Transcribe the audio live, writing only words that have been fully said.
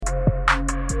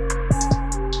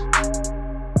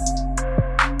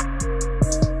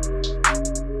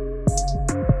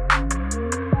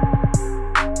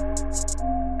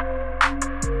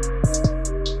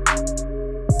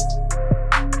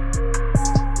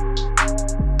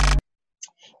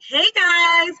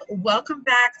Welcome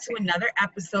back to another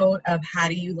episode of How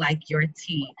Do You Like Your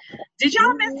Tea? Did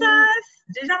y'all miss us?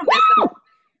 Did y'all miss us?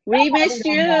 We missed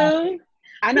you.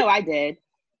 I know I did.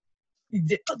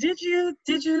 Did you?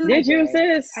 Did you,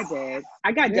 sis? I did.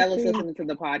 I got jealous listening to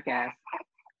the podcast.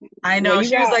 I know. Well,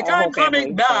 she was like, I'm coming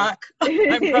family, back.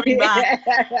 I'm coming back.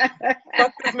 So.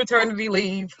 Fuck this maternity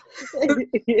leave.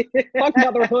 Fuck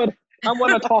motherhood. I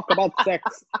want to talk about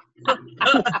sex.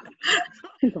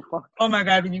 Oh my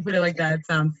God, when you put it like that, it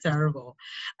sounds terrible.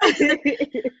 But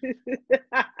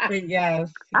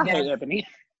yes. I hate Ebony.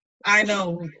 I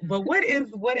know. But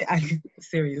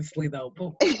seriously though,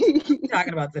 what are you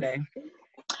talking about today?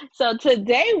 So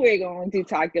today we're going to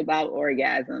talk about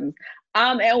orgasms.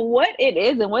 And what it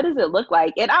is and what does it look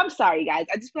like. And I'm sorry, guys.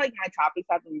 I just feel like my topics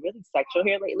have been really sexual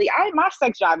here lately. My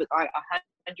sex drive is on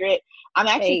 100. I'm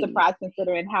actually surprised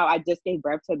considering how I just gave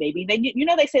birth to a baby. Then you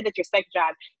know they say that your sex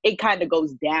drive, it kind of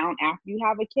goes down after you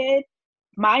have a kid.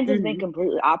 Mine has been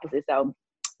completely opposite. So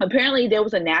apparently there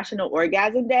was a National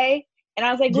Orgasm Day. And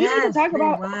I was like, we need to talk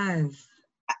about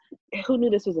who knew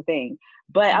this was a thing.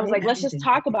 But I was like, let's just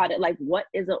talk about it. Like, what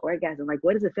is an orgasm? Like,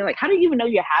 what does it feel like? How do you even know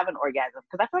you have an orgasm?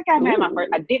 Because I feel like I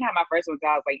didn't have my first one until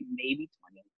I was like maybe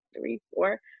 23,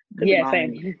 4. Yeah,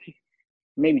 same.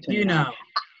 Maybe 20. You know.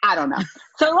 I don't know.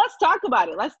 So let's talk about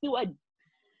it. Let's do a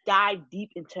dive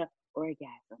deep into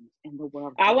orgasms in the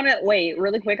world. I want to wait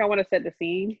really quick. I want to set the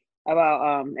scene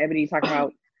about Ebony talking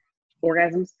about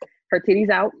orgasms. Her titties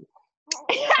out.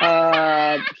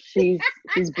 She's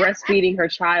breastfeeding her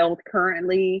child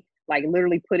currently. Like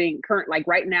literally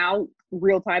right now,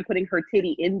 real time, putting her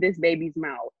titty in this baby's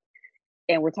mouth.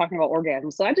 And we're talking about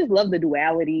orgasms. So I just love the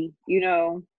duality,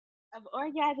 of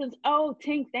orgasms. Oh,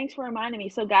 Tink, thanks for reminding me.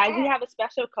 So guys, we have a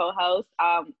special co-host.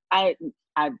 I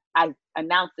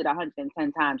announced it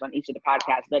 110 times on each of the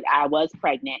podcasts, but I was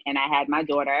pregnant and I had my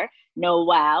daughter,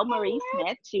 Noelle Marie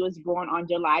Smith. She was born on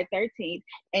July 13th.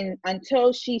 And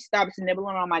until she stops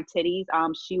nibbling on my titties,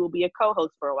 she will be a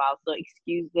co-host for a while. So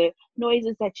excuse the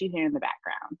noises that you hear in the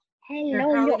background. They're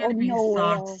probably going to be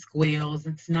soft squeals.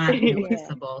 It's not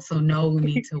noticeable, so no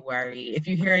need to worry. If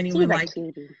you hear anyone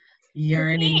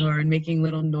yearning or making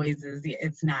little noises,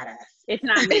 it's not us. It's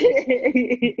not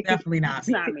me. Definitely not. It's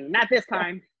not me. Not this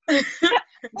time.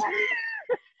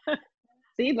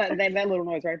 See, that little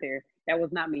noise right there. That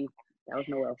was not me. That was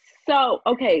Noelle. So,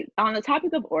 okay, on the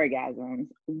topic of orgasms,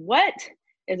 what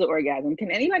is an orgasm? Can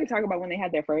anybody talk about when they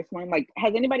had their first one? Like,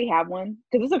 has anybody had one?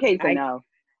 Because it's okay to say no.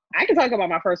 I can talk about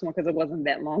my first one because it wasn't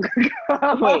that long ago.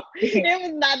 Wait. It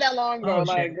was not that long ago.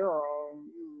 Girl.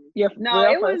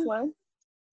 First one?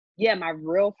 Yeah, my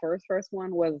real first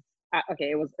one was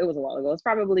it was a while ago. It's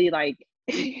probably like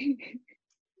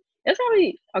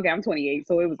I'm 28,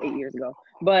 so it was 8 years ago.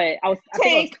 But I was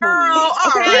 20. Girl,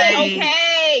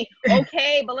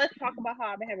 Okay, but let's talk about how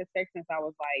I've been having sex since I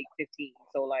was like 15.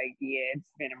 So like, yeah, it's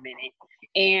been a minute.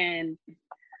 And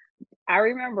I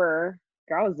remember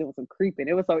I was doing some creeping.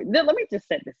 It was let me just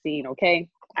set the scene, okay?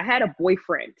 I had a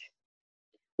boyfriend,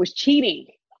 was cheating,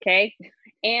 okay?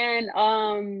 And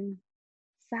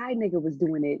side nigga was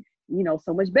doing it,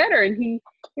 so much better. And he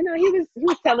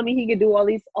was telling me he could do all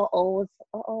these, what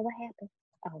happened?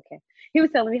 Oh, okay. He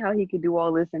was telling me how he could do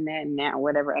all this and that,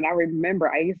 whatever. And I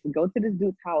remember I used to go to this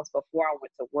dude's house before I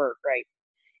went to work, right?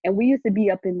 And we used to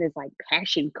be up in this like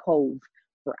Passion Cove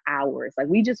for hours. Like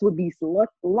we just would be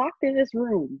locked in this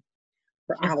room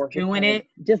for hours. Doing it.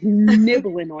 Just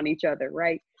nibbling on each other,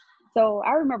 right? So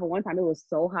I remember one time it was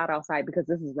so hot outside because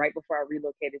this is right before I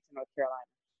relocated to North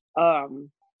Carolina.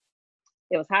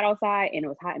 It was hot outside and it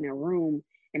was hot in a room.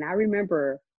 And I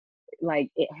remember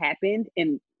like it happened,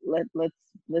 and let's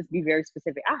be very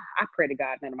specific. I pray to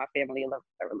God none of my family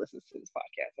ever listens to this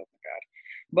podcast. Oh my God.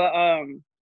 But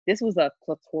this was a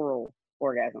clitoral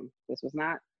orgasm. This was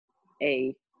not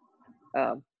a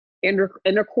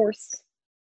intercourse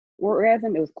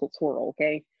orgasm. It was clitoral,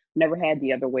 okay? Never had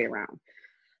the other way around.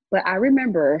 But I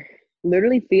remember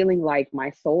literally feeling like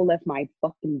my soul left my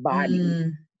fucking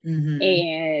body. Mm-hmm.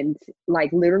 And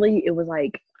like literally it was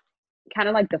like kind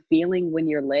of like the feeling when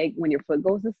your foot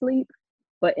goes to sleep,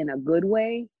 but in a good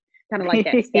way, kind of like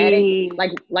that static,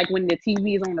 like when the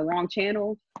TV is on the wrong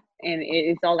channel and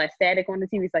it's all that static on the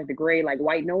TV. It's like the gray, like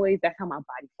white noise. That's how my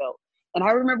body felt. And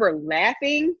I remember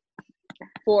laughing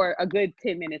for a good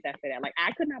 10 minutes after that. Like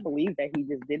I could not believe that he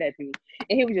just did that to me,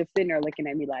 and he was just sitting there looking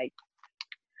at me like,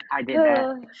 I did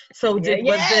that. So was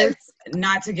this,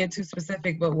 not to get too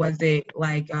specific, but was it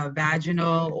like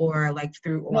vaginal or like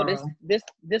through oral? No, this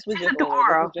was just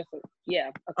oral.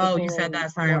 You said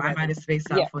that. Sorry, I might have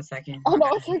spaced out for a second. Oh,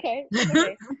 no, it's okay.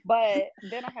 But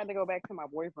then I had to go back to my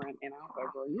boyfriend, and I was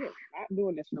like, "Bro, you're not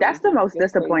doing this." That's the most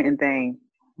disappointing thing.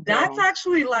 That's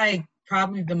actually like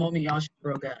probably the moment y'all should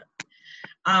broke up.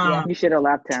 Yeah, you should have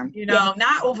left him. You know,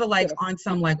 not over like on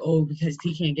some like, oh, because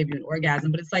he can't give you an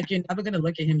orgasm, but it's like you're never gonna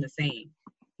look at him the same.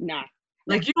 Nah.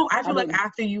 Like you don't. I feel like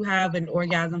after you have an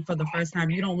orgasm for the first time,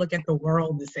 you don't look at the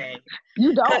world the same.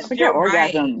 You don't. Forget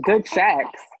orgasm. Good sex.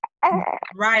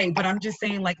 Right, but I'm just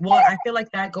saying, like, well, I feel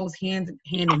like that goes hand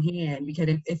in hand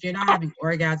because if you're not having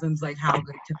orgasms, like, how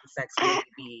good could the sex really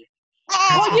be?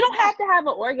 Well, you don't have to have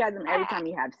an orgasm every time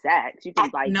you have sex. You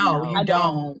can like you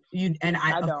don't.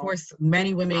 Of course,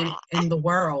 many women in the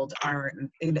world are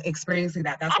experiencing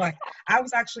that. That's why I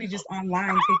was actually just online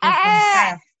taking some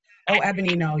tests. Oh,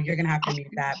 Ebony, no, you're gonna have to mute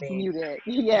that, babe. Mute it.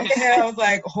 Yes. Yeah, I was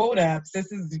like, hold up,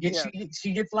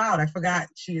 she gets loud. I forgot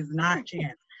she is not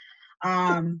Chance.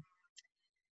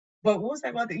 But what was that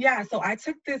about? Yeah, so I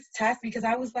took this test because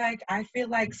I was like, I feel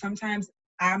like sometimes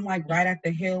I'm like right at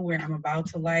the hill where I'm about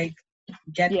to like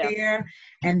get there,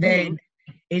 and then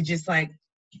it just like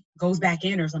goes back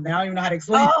in or something. I don't even know how to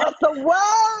explain. Oh, the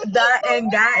world. That is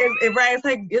it, right?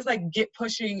 It's like get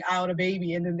pushing out a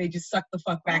baby, and then they just suck the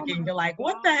fuck back in. You're like,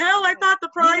 what the hell? I thought the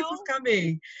prize was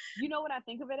coming. You know what I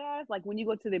think of it as? Like when you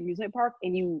go to the amusement park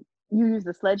and you use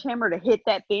the sledgehammer to hit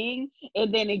that thing,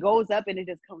 and then it goes up and it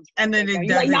just comes. And then it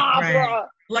doesn't. Like, nah, bro.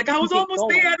 Like I was almost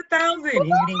there at 1,000, and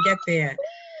you didn't get there.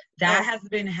 That has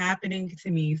been happening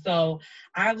to me. So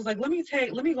I was like, let me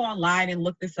go online and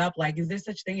look this up. Like, is there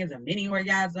such thing as a mini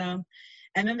orgasm?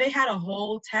 And then they had a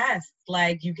whole test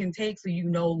like you can take so you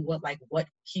know what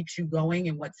keeps you going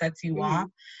and what sets you off.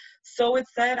 So it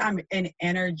said I'm an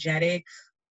energetic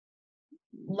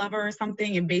lover or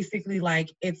something, and basically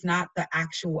like it's not the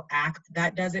actual act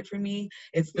that does it for me.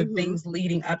 It's the things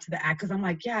leading up to the act. Because I'm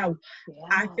like,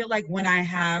 I feel like when I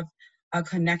have a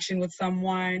connection with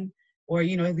someone, or,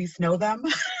 you know, at least know them.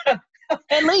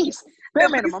 At least, bare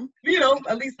minimum. You know,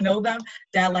 at least know them.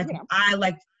 That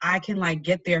I can like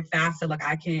get there faster. Like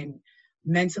I can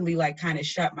mentally like kind of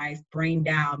shut my brain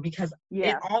down because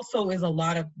it also is a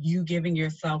lot of you giving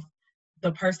yourself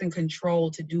the person control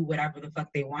to do whatever the fuck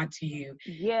they want to you.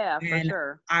 Yeah, and for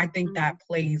sure. I think that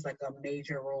plays like a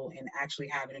major role in actually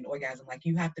having an orgasm. Like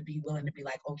you have to be willing to be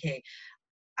like, okay,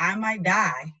 I might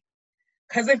die.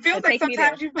 Because it feels like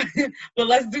sometimes but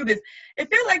let's do this. It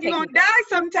feels like you're going to die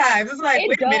sometimes. It's like,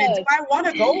 wait a minute, do I want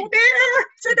to go there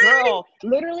today? Girl,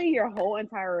 literally your whole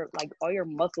entire, like all your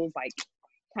muscles like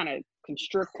kind of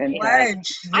constrict. I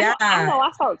know,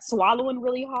 I start swallowing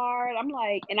really hard. I'm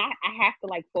like, and I have to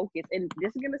like focus. And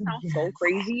this is going to sound so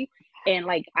crazy. And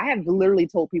like, I have literally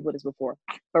told people this before.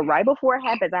 But right before it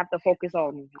happens, I have to focus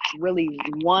on really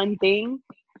one thing.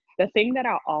 The thing that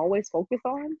I always focus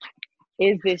on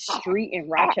is this street in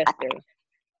Rochester.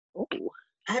 Oh,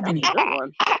 I've been good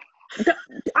one.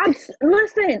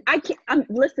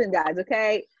 Listen, guys.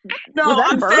 Okay. No,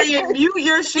 I'm saying mute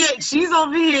your shit. She's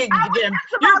over here.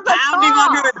 You're pounding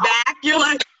on her back. You're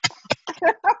like,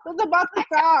 I was about to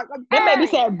talk. That baby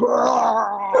said,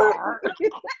 "Brrr."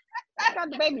 I got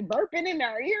the baby burping in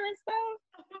her ear and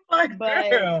stuff.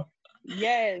 Girl.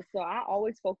 Yes, so I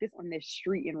always focus on this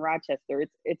street in Rochester.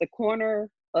 It's a corner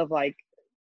of like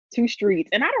 2 streets,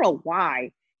 and I don't know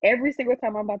why. Every single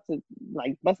time I'm about to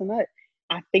like bust a nut,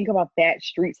 I think about that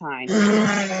street sign.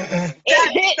 That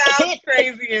sounds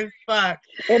crazy as fuck.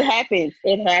 It happens.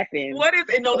 What is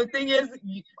it? No, the thing is,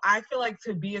 I feel like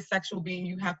to be a sexual being,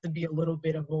 you have to be a little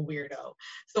bit of a weirdo.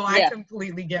 So I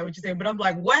completely get what you're saying. But I'm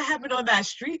like, what happened on that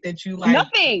street that you like?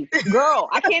 Nothing, girl.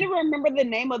 I can't even remember the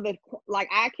name of the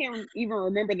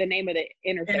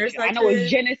intersection. I know it's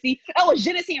Genesee. Oh, it's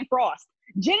Genesee and Frost.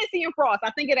 Genesee and Frost.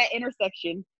 I think of that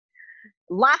intersection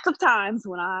lots of times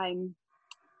when I'm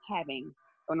having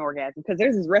an orgasm, because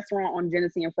there's this restaurant on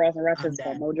Genesee and Frost in Rochester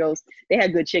called Mojo's. They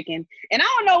had good chicken, and I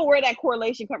don't know where that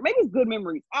correlation comes. Maybe it's good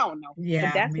memories. I don't know. Yeah,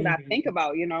 but that's maybe what I think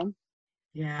about. You know.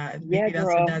 Yeah, maybe that's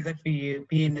what does it for you,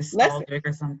 being nostalgic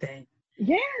or something.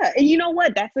 Yeah, and you know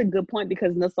what? That's a good point,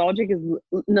 because nostalgia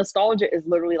is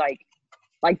literally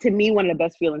like to me one of the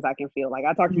best feelings I can feel. Like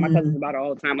I talk to my cousins about it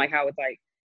all the time, like how it's like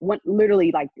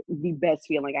literally like the best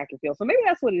feeling I can feel. So maybe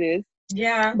that's what it is.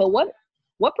 Yeah. But what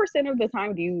percent of the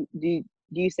time do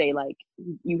you say like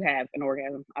you have an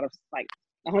orgasm out of like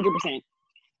 100%?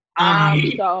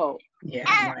 So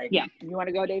yeah. You want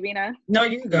to go, Davina? No,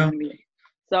 you can go.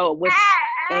 So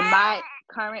in my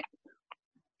current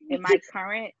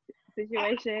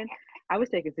situation, I wish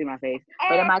they could see my face,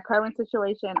 but in my current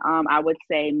situation, I would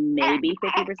say maybe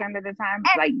 50% of the time,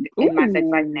 like in my sex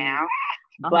life now.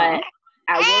 But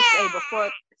I will say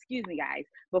before, excuse me, guys,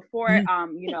 before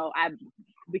you know, I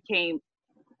became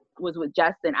was with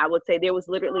Justin, I would say there was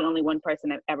literally only one person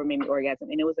that ever made me orgasm,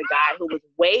 and it was a guy who was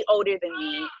way older than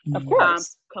me, of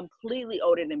course, completely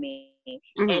older than me,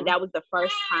 and that was the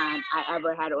first time I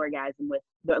ever had an orgasm with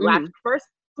the first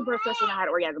person I had an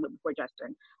orgasm with before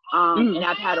Justin. And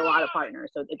I've had a lot of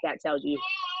partners, so if that tells you,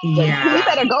 yeah, you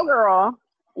better go, girl.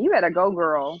 You better go,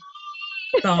 girl.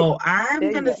 So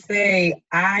I'm gonna say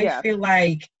I feel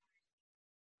like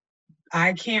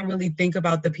I can't really think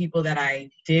about the people that I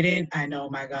didn't. I know,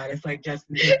 my God, it's like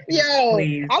Justin. Yo,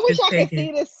 please, I wish I could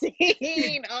see this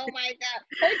scene. Oh my God,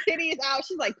 her titty is out.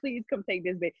 She's like, please come take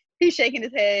this baby. He's shaking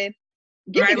his head.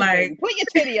 Give me this baby. Put your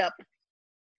titty up.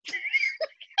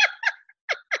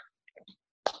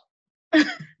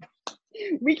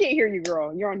 We can't hear you,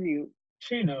 girl. You're on mute.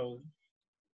 She knows.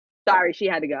 Sorry, she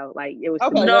had to go. Like it was.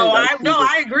 Okay,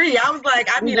 I agree. I was like,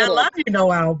 I mean, I love you,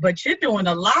 Noelle, but you're doing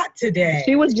a lot today.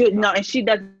 She was and she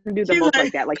doesn't do the most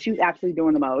like that. Like she was actually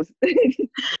doing the most.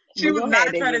 She was not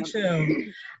trying to chill.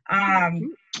 I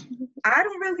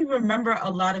don't really remember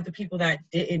a lot of the people that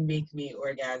didn't make me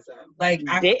orgasm. Like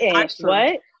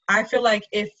what? I feel like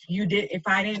if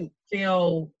I didn't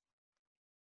feel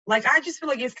like, I just feel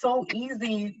like it's so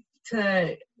easy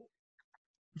to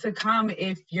come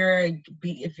if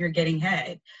you're getting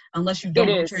head, unless you don't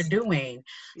know what you're doing.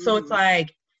 So it's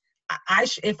like,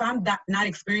 if I'm not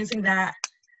experiencing that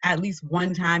at least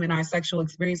one time in our sexual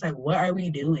experience, like, what are we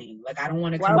doing? Like, I don't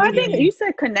want to come. Well, I think you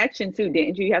said connection too,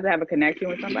 didn't you? You have to have a connection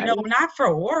with somebody. No, not for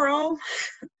oral.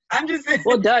 I'm just saying.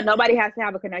 Well, nobody has to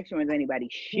have a connection with anybody.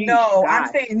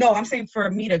 I'm saying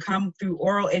for me to come through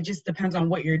oral, it just depends on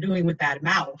what you're doing with that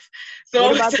mouth. So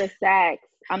what about the sex?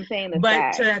 I'm saying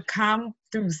but to come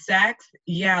through sex,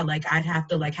 yeah, like I'd have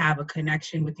to like have a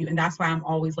connection with you, and that's why I'm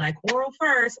always like oral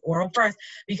first,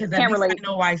 because at least I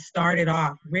know I started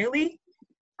off. Really?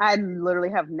 I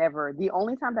literally have never. The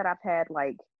only time that I've had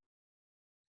like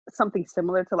something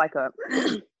similar to like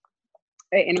an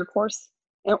intercourse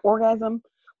orgasm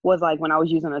was like when I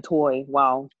was using a toy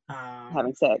while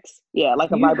having sex. Yeah,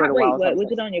 like a vibrator.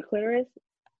 Was it on your clitoris?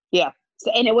 Yeah. So,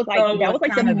 and it was like that was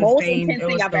like the most intense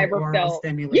thing I've ever felt.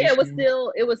 Yeah, it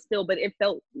was still, but it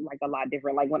felt like a lot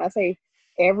different. Like when I say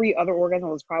every other orgasm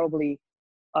was probably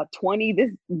a 20.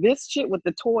 This shit with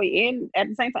the toy in at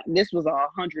the same time, this was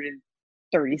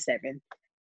 137.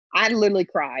 I literally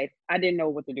cried. I didn't know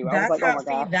what to do. I was like, oh my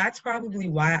God. That's probably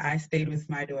why I stayed with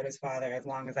my daughter's father as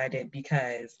long as I did,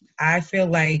 because I feel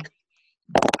like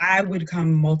I would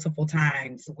come multiple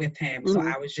times with him. So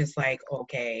I was just like,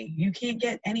 okay, you can't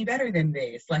get any better than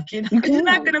this. Like, you're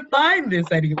not going to find this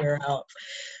anywhere else.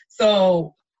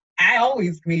 So he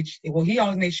always made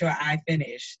sure I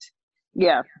finished.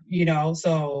 Yeah.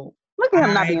 So. Look at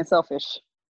him not being selfish.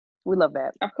 We love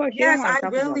that. Of course. Yes, I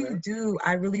really do.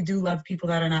 I really do love people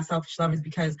that are not selfish lovers,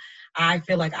 because I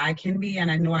feel like I can be,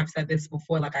 and I know I've said this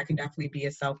before, like I can definitely be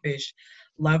a selfish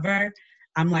lover.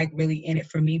 I'm like really in it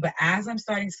for me. But as I'm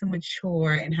starting to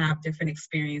mature and have different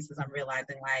experiences, I'm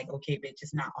realizing like, okay, bitch,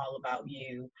 it's not all about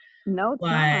you. No, it's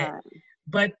not.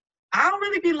 But I don't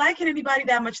really be liking anybody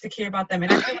that much to care about them.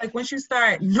 And I feel like once you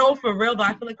start, no, for real though,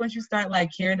 I feel like once you start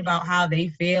like caring about how they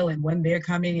feel and when they're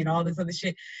coming and all this other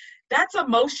shit, that's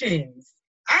emotions.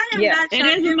 I am not trying to.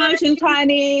 It is emotions,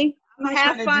 honey.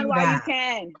 Have fun while you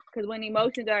can, because when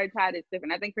emotions are tied, it's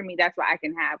different. I think for me, that's why I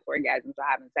can have orgasms or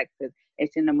having sex, because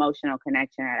it's an emotional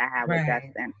connection that I have with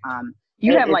Justin.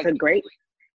 You have like a great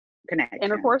connection.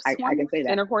 Intercourse. I can say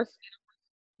that. Intercourse.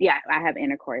 Yeah, I have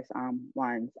intercourse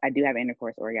ones. I do have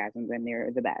intercourse orgasms, and they're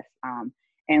the best.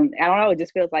 And I don't know, it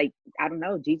just feels like, I don't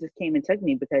know, Jesus came and took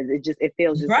me, because it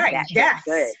feels just right. That yes.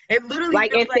 good. It literally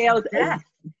like feels it feels death.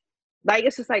 Like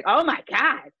it's just like, oh my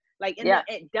God. Like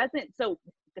it doesn't. So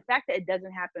the fact that it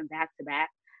doesn't happen back to back,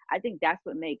 I think that's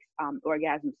what makes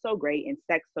orgasm so great and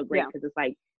sex so great, because it's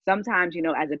like sometimes,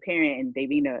 as a parent, and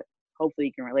Davina, hopefully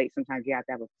you can relate, sometimes you have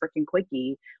to have a freaking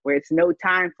quickie where it's no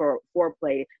time for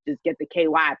foreplay. Just get the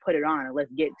KY, put it on, and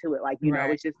let's get to it. Like,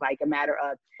 it's just like a matter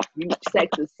of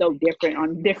sex is so different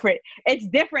it's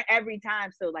different every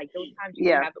time. So like those times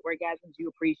you have the orgasms, you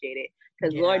appreciate it,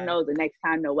 because Lord knows the next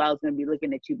time Noelle's gonna be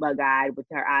looking at you bug-eyed with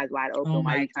her eyes wide open. Oh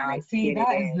my God. See,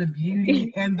 that is the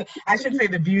beauty, and I should say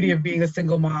the beauty of being a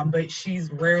single mom, but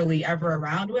she's rarely ever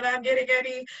around when I'm getting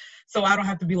any, so I don't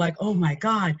have to be like, oh my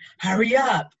God, hurry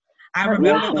up. I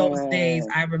remember those days.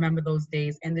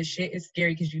 And the shit is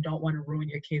scary, because you don't want to ruin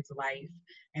your kid's life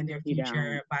and their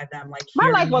future by them like my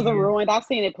life wasn't ruined. I've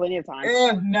seen it plenty of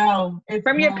times. No.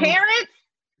 From your parents?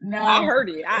 No. I heard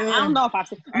it. I don't know if I've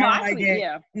seen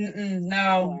it.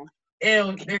 No, no.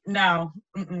 Ew, no.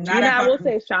 I will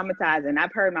say it's traumatizing.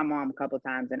 I've heard my mom a couple of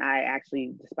times, and I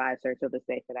actually despise her to this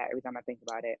day for that. Every time I think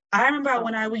about it. I remember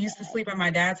when I used to sleep at my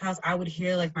dad's house, I would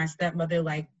hear like my stepmother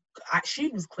like. She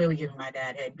was clearly giving my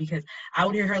dad head because I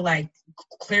would hear her like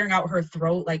clearing out her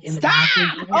throat like in the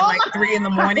bathroom at like 3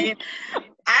 a.m.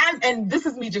 And this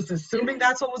is me just assuming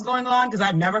that's what was going on because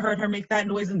I've never heard her make that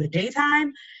noise in the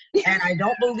daytime. And I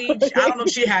don't know if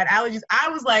she had allergies. I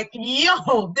was like,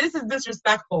 yo, this is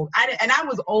disrespectful. I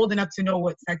was old enough to know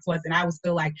what sex was, and I was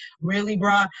still like, really,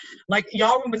 bruh? Like,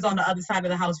 y'all room was on the other side of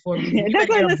the house for me. That's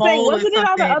what I'm saying. Wasn't it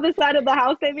on the other side of the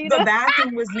house, Davina? The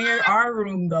bathroom was near our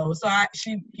room, though. So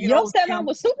your stepmom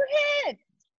was Superhead.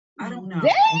 I don't know.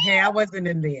 Okay, I wasn't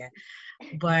in there.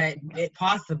 But it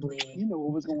possibly. You know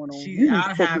what was going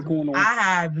on. I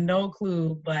have no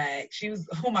clue, but she was,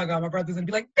 oh my God, my brother's gonna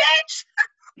be like, bitch!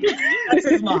 That's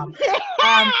his mom.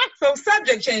 So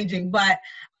subject changing, but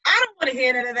I don't want to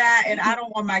hear none of that, and I don't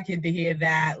want my kid to hear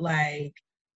that. Like,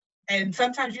 and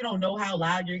sometimes you don't know how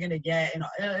loud you're gonna get, and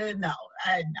no.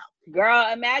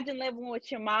 Girl, imagine living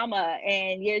with your mama,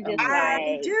 and you're just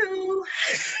I do.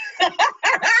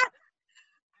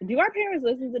 Do our parents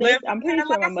listen to this? I'm pretty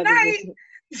sure my mother listens.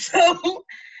 So,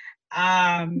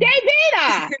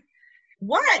 Davina,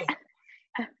 what?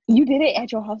 You did it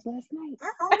at your house last night. I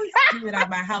always do it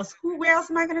at my house. Where else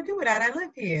am I gonna do it at? I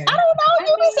live here. I don't know.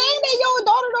 You be saying that your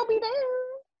daughter don't be there.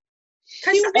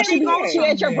 She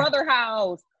at your brother's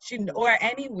house. Or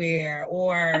anywhere.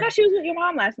 Or I thought she was with your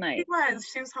mom last night.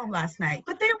 She was home last night.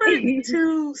 But there were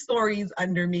 2 stories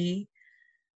under me.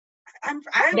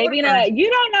 Davina, you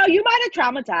don't know. You might have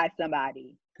traumatized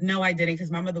somebody. No, I didn't,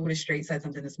 because my mother would have straight said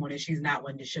something this morning. She's not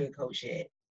one to sugarcoat shit.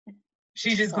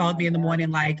 She just called me in the morning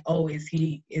like, oh, is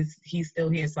he still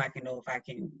here so I can know if I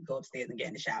can go upstairs and get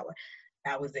in the shower.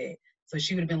 That was it. So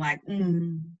she would have been like,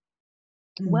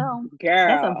 Well, girl,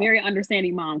 that's a very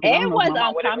understanding mom. It was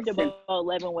uncomfortable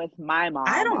living with my mom.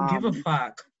 I don't give a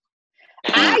fuck.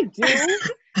 I do.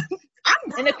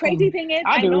 And the crazy thing is,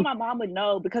 I know my mom would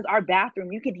know because our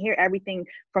bathroom, you can hear everything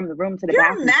from the room to the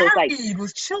bathroom. Married so it's like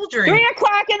with children. 3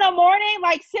 o'clock in the morning,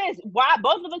 like sis, why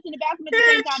both of us in the bathroom at the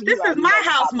same time? This is my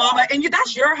house, mama, and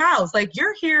that's your house. Like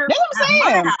you're here at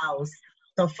my house.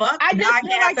 The fuck? I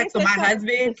can't have sex with my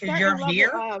husband because you're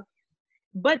here.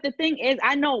 But the thing is,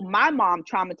 I know my mom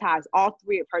traumatized all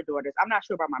 3 of her daughters. I'm not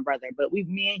sure about my brother, but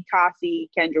me and Cassie,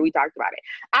 Kendra, we talked about it.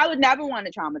 I would never want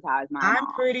to traumatize my mom. I'm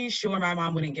pretty sure my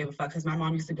mom wouldn't give a fuck because my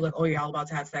mom used to be like, oh, you're all about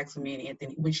to have sex with me and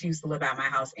Anthony when she used to live at my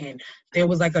house. And there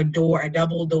was like a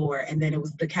double door, and then it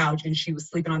was the couch, and she was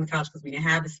sleeping on the couch because we didn't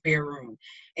have the spare room.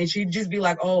 And she'd just be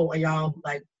like, oh, are y'all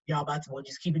about to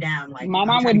just keep it down? Like my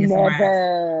mom would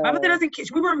never. My mother doesn't.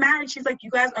 We were married. She's like, you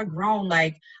guys are grown.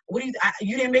 Like, what do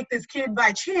you didn't make this kid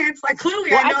by chance? Like,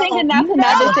 clearly, I think that's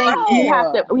another thing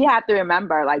we have to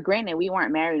remember. Like, granted, we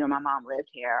weren't married when my mom lived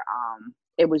here.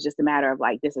 It was just a matter of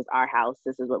like, this is our house.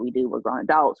 This is what we do. We're grown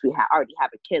adults. We already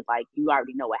have a kid. Like, you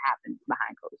already know what happens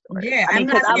behind closed doors. Yeah, I mean,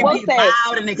 because I will say,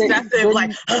 loud and excessive.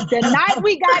 Like the night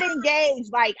we got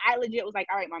engaged, like I legit was like,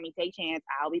 all right, mommy, take chance.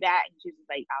 I'll be back. And she was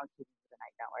like, I'll keep you the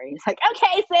night. Don't worry. It's like,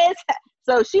 okay, sis.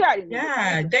 So she already knew.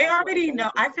 Yeah, they already know.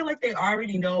 I feel like they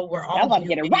already know we're all about to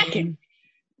get it rocking.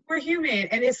 We're human,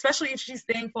 and especially if she's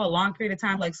staying for a long period of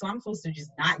time. Like, so I'm supposed to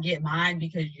just not get mine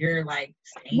because you're like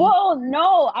staying? Well,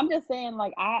 no, I'm just saying,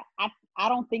 like, I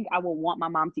don't think I would want my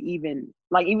mom to even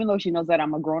though she knows that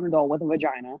I'm a grown adult with a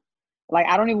vagina, like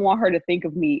I don't even want her to think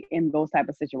of me in those type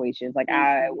of situations. Like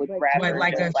I would rather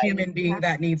like a human being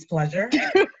that needs pleasure.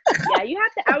 Yeah, you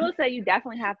have to. I will say you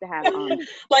definitely have to have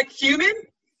like human,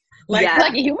 like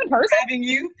a human person having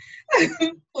you.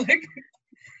 Like,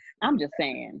 I'm just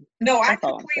saying. No, I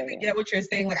completely get what you're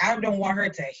saying. Like I don't want her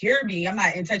to hear me. I'm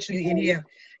not intentionally in here.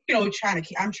 I'm trying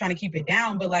to keep it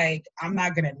down, but like, I'm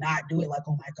not gonna not do it. Like,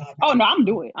 oh my God. Oh no, I'm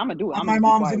gonna do it. My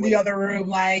mom's in the other room.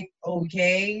 Like,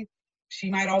 okay, she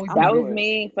might always. That was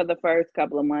me for the first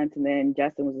couple of months, and then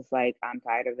Justin was just like, "I'm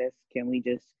tired of this. Can we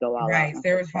just go all out?" Right.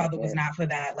 Sarah's father was not for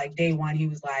that. Like day one, he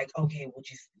was like, "Okay, we'll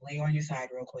just lay on your side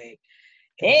real quick.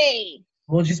 Hey,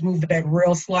 we'll just move the bed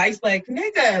real slice, like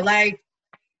nigga, like."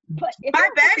 But my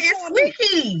bed is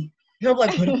squeaky. He'll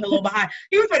like put a pillow behind.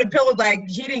 He was putting pillows like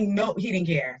he didn't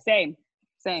care. Same.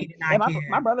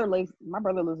 My brother lives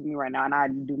with me right now, and I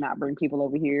do not bring people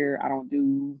over here. I don't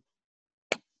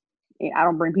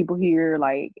bring people here.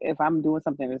 Like if I'm doing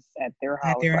something that's at their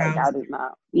house, I do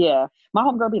not. Yeah, my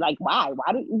homegirl be like, "Why?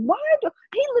 Why do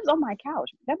he lives on my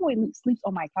couch? That boy sleeps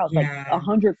on my couch, like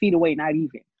 100 feet away, not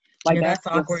even." Like that's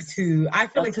awkward too. I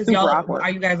feel like because y'all are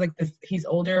you guys like this? He's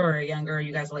older or younger? Are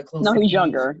you guys like close? No, he's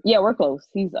younger. Yeah, we're close.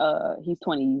 He's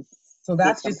 27. So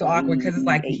that's just so awkward because it's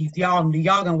like y'all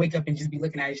gonna wake up and just be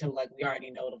looking at each other like we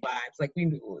already know the vibes. Like we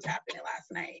knew what was happening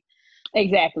last night.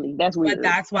 Exactly. That's weird. But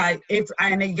that's why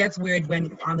and it gets weird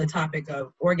when on the topic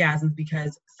of orgasms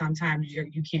because sometimes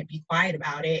you can't be quiet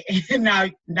about it. And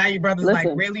now your brother's like,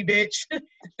 really, bitch?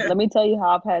 Let me tell you how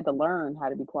I've had to learn how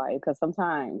to be quiet because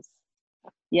sometimes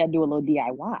you do a little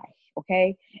DIY,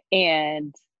 okay?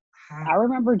 And I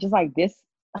remember just like this.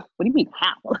 What do you mean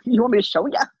how? You want me to show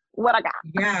you what I got?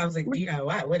 Yeah, I was like,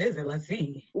 DIY. What is it? Let's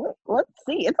see. Let's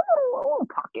see. It's a little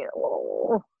pocket.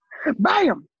 Oh,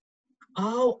 bam.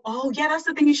 Oh, yeah, that's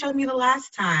the thing you showed me the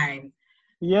last time.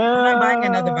 Yeah. I'm not buying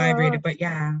another vibrator, but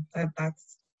yeah,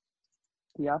 that's.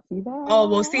 Y'all see that? Oh,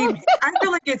 well, see, I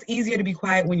feel like it's easier to be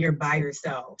quiet when you're by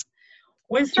yourself.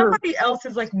 When somebody else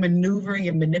is like maneuvering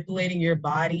and manipulating your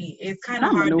body, it's kind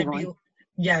of hard to be.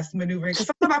 Yes, maneuvering. Because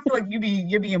sometimes I feel like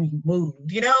you're being moved,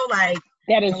 you know, like.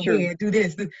 That is true. Here, do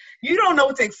this. You don't know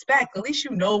what to expect. At least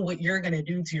you know what you're gonna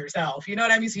do to yourself. You know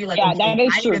what I mean? So you're like, okay, I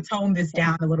need to tone this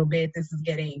down a little bit. This is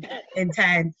getting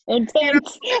intense. You know,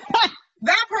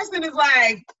 that person is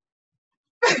like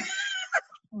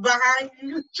behind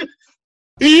you.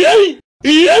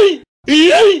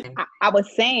 I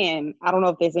was saying, I don't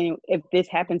know if this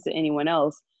happens to anyone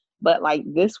else, but like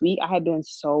this week I had been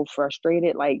so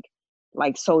frustrated, like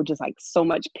so just like so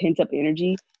much pent up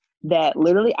energy. That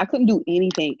literally I couldn't do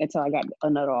anything until I got a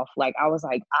nut off. Like I was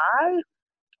like, I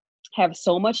have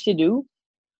so much to do,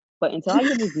 but until I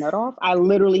get this nut off, I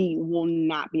literally will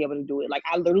not be able to do it. Like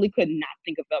I literally could not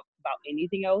think about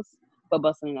anything else but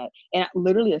busting a nut. And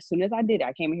literally as soon as I did it,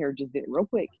 I came in here and just did it real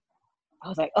quick. I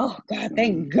was like, oh God,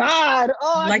 thank God.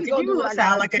 Oh, like did you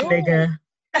sound like a nigga?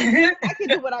 I can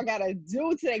do what I gotta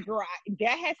do today, girl.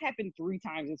 That has happened 3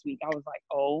 times this week. I was like,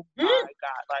 oh my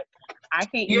God, like I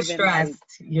can't. You're stressed.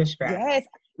 You're stressed. Yes,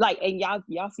 like, and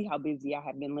y'all see how busy I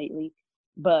have been lately,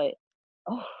 but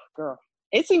oh, girl,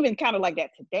 it's even kind of like that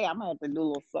today. I'm gonna have to do a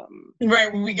little something.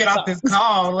 Right when we get off this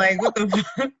call, like what the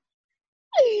fuck?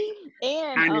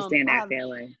 And I understand that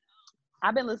feeling.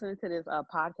 I've been listening to this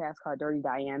podcast called Dirty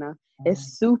Diana.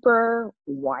 It's super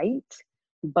white,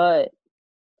 but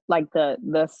like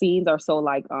the scenes are so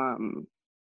like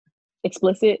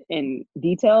explicit and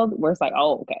detailed where it's like,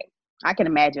 oh, okay, I can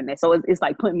imagine this. So it's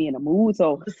like putting me in a mood.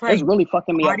 So it's really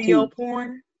fucking me up too. Audio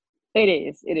porn? It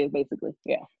is basically,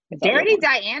 yeah. Dirty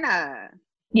Diana.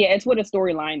 Yeah, it's with a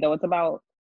storyline though. It's about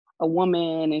a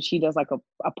woman and she does like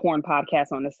a porn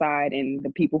podcast on the side and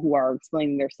the people who are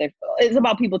explaining their sex. It's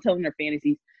about people telling their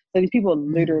fantasies. So these people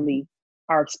literally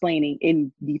are explaining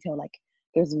in detail. Like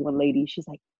there's one lady, she's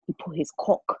like, he put his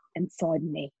cock inside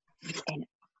me, and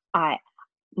I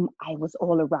was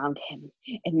all around him,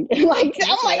 and like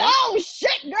I'm like, oh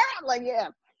shit, girl, I'm like yeah.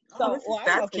 So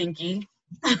that's kinky.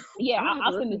 Yeah,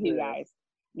 I'll send it to you guys.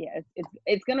 Yeah,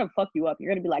 it's gonna fuck you up.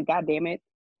 You're gonna be like, God damn it,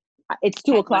 it's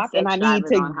 2:00 and I need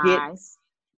to get.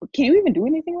 Can you even do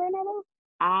anything right now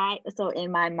though? So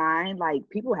in my mind, like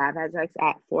people have had sex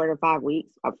at 4 to 5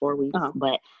 weeks or 4 weeks,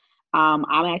 but. I'm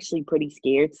actually pretty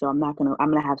scared, so I'm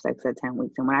gonna have sex at 10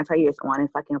 weeks. And when I tell you it's on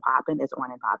and fucking popping, it's on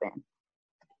and popping.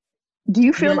 Do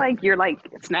you feel like you're like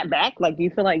snap back? Like, do you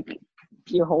feel like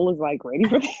your hole is like ready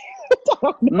for this?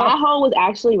 My hole was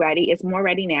actually ready. It's more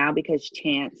ready now because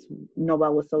Chance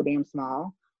Nobel was so damn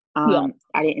small. I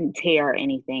didn't tear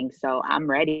anything, so I'm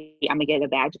ready. I'm gonna get a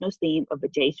vaginal steam of a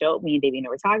J show. Me and Davina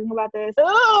were talking about this.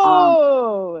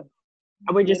 Oh,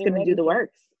 we're just gonna do the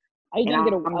works. Are you gonna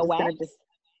get a wax?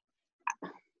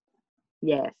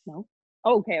 Yes. No.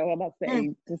 Okay. I was about to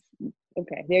say. Just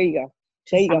okay. There you go.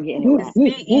 There you go.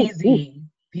 Be easy.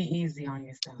 Be easy on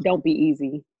yourself. Don't be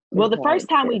easy. Well, the first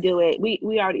time we do it, we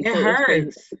already. It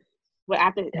hurts. What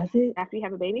after you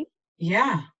have a baby?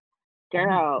 Yeah.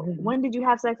 Girl, when did you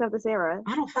have sex after Sarah?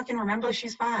 I don't fucking remember.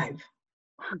 She's 5.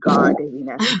 God,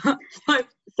 Davina.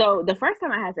 So the first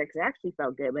time I had sex, it actually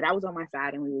felt good, but I was on my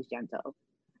side and we was gentle.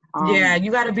 Yeah,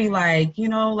 you got to be like,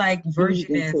 like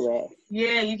virginist.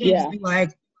 Yeah, you can't just be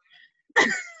like.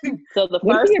 So the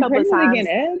first couple of times. Again,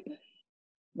 Ed?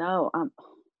 No,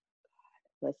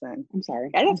 listen. I'm sorry.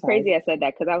 That's crazy I said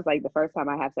that because I was like, the first time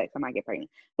I have sex, I might get pregnant.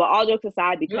 But all jokes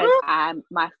aside, because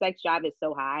my sex drive is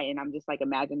so high and I'm just like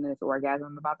imagining this orgasm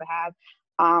I'm about to have.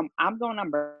 I'm going on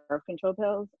birth control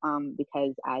pills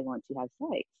because I want to have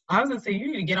sex. I was going to say, you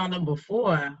need to get on them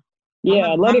before. Yeah,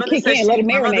 let it kick in, let it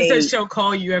marinate. My mother says she'll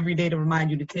call you every day to remind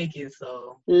you to take it,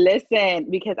 so. Listen,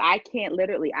 because I can't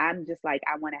I'm just like,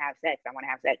 I want to have sex.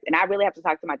 And I really have to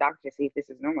talk to my doctor to see if this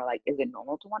is normal. Like, is it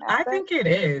normal to want to have sex? I think it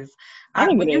is.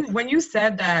 When you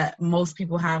said that most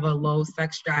people have a low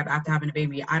sex drive after having a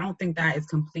baby, I don't think that is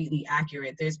completely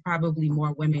accurate. There's probably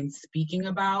more women speaking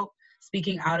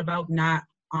out about not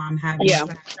having a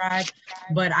sex drive.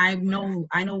 But I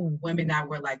know women that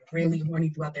were like really horny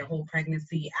throughout their whole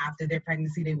pregnancy. After their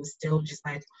pregnancy, they were still just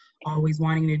like always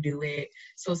wanting to do it.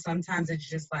 So sometimes it's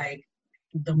just like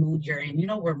the mood you're in. You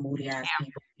know, we're moody ass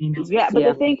people. But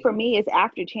the thing for me is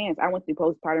after Chance, I went through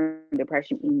postpartum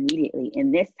depression immediately.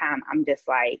 And this time I'm just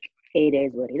like, it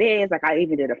is what it is. Like I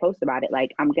even did a post about it.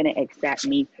 Like I'm gonna accept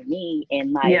me for me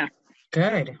and like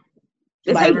good.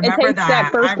 Like, it takes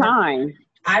that first time.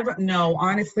 No,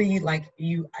 honestly, like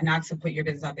you, not to put your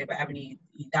business out there, but Ebony,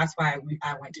 that's why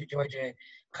I went to Georgia,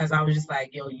 because I was just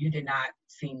like, yo, you did not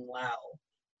seem well.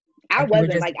 I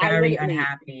wasn't like very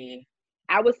unhappy.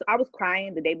 I was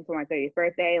crying the day before my 30th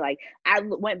birthday. Like I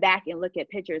went back and looked at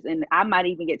pictures, and I might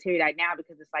even get teary-eyed now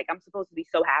because it's like I'm supposed to be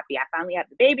so happy. I finally had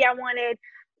the baby I wanted.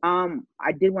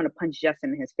 I did want to punch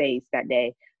Justin in his face that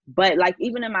day. But like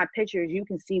even in my pictures, you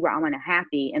can see where I'm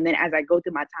unhappy. And then as I go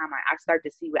through my timeline, I start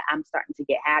to see where I'm starting to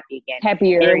get happy again.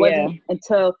 Happier, and it wasn't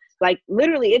until like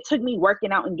literally it took me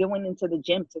working out and going into the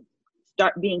gym to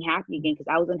start being happy again, because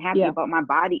I was unhappy about my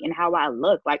body and how I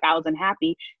looked. Like I was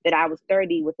unhappy that I was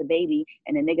 30 with a baby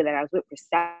and a nigga that I was with for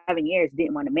 7 years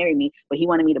didn't want to marry me, but he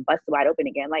wanted me to bust it wide open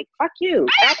again. Like, fuck you.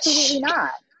 Absolutely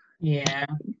not. Yeah.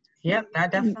 Yep,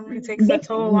 that definitely takes a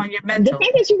toll on your mental. The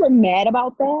fact that you were mad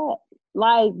about that,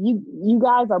 like you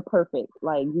guys are perfect.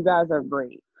 Like you guys are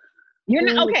great. You're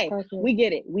not okay. Perfect. We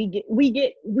get it.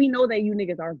 We know that you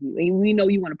niggas argue, and we know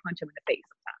you want to punch him in the face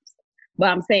sometimes. But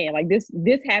I'm saying, like this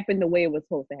happened the way it was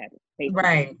supposed to happen. Basically.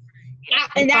 Right.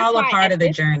 And that's all a part of the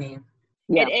journey.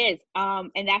 Yeah. It is.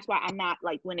 And that's why I'm not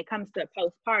like when it comes to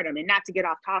postpartum, and not to get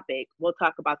off topic, we'll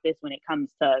talk about this when it comes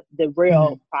to the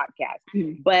real podcast.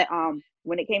 Mm-hmm. But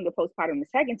when it came to postpartum the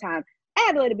second time, I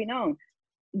had to let it be known.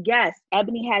 Yes,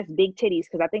 Ebony has big titties,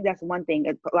 because I think that's one thing.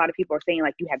 A lot of people are saying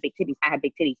like, you have big titties. I have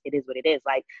big titties. It is what it is.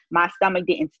 Like my stomach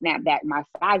didn't snap back. My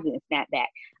thighs didn't snap back.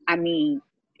 I mean,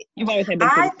 you've always had big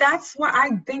titties. That's why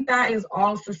I think that is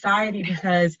all society,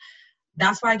 because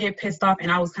that's why I get pissed off.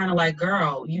 And I was kind of like,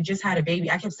 girl, you just had a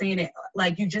baby. I kept saying it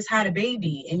like, you just had a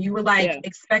baby. And you were like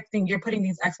you're putting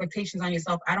these expectations on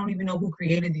yourself. I don't even know who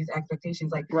created these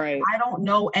expectations. Like, I don't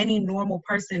know any normal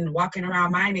person walking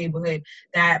around my neighborhood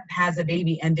that has a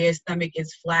baby and their stomach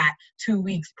is flat 2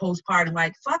 weeks postpartum.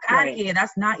 Like, fuck out of here.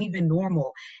 That's not even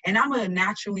normal. And I'm a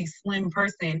naturally slim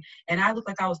person. And I look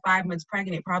like I was 5 months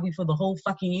pregnant probably for the whole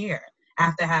fucking year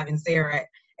after having Sarah.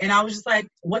 And I was just like,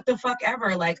 what the fuck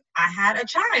ever? Like, I had a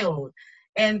child.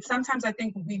 And sometimes I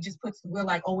think we're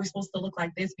like, oh, we're supposed to look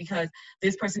like this because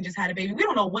this person just had a baby. We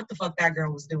don't know what the fuck that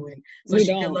girl was doing. So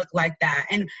she could look like that.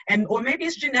 And or maybe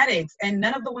it's genetics. And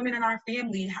none of the women in our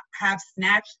family have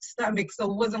snatched stomachs.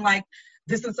 So it wasn't like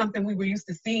this is something we were used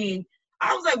to seeing.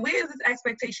 I was like, where is this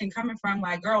expectation coming from?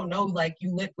 Like, girl, no, like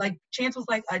you look like Chance was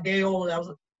like a day old. I was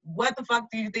like, what the fuck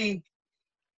do you think?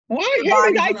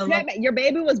 Your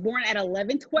baby was born at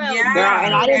 11, 12. Yeah, girl,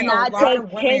 and I did not take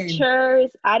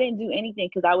pictures. I didn't do anything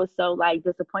because I was so like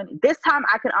disappointed. This time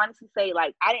I could honestly say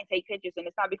like I didn't take pictures, and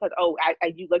it's not because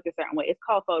you looked a certain way. It's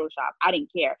called Photoshop. I didn't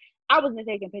care. I wasn't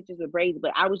taking pictures with braids,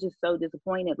 but I was just so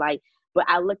disappointed. Like, but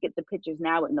I look at the pictures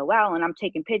now with Noelle, and I'm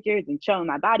taking pictures and showing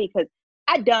my body because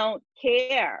I don't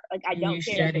care. Like I don't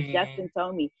care. Because Justin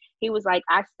told me, he was like,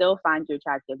 I still find you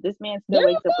attractive. This man still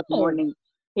wakes up in the morning.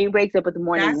 He wakes up in the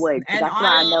morning wood. That's why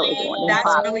I know it's on.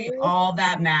 That's really all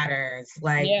that matters.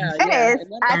 Like, it is.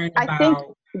 I think.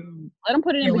 Let him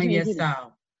put it in between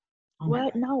yourself. Oh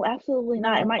what? No, absolutely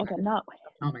not. It might no.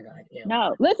 Oh my God. Ew.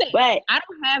 No, listen. But I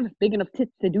don't have big enough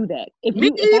tits to do that. Me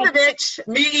either, bitch.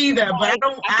 Me either. But I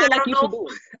don't know.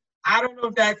 I don't know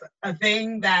if that's a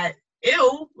thing that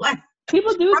like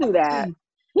people do that.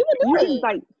 People do it.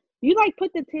 Like. You like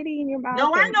put the titty in your mouth.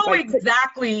 No, I know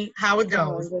exactly how it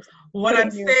goes. What I'm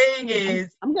saying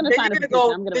is, I'm gonna you're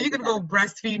gonna go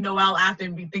breastfeed Noelle after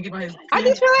and be thinking about his. I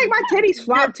just feel like my titties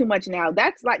flop too much now.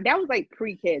 That was like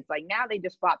pre-kids. Like now they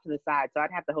just flop to the side, so I'd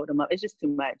have to hold them up. It's just too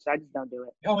much, so I just don't do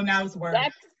it. Oh, now it's worse.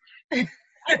 I'm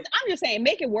just saying,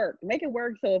 make it work. Make it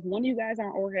work. So if one of you guys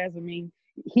aren't orgasming,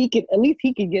 he could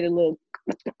get a little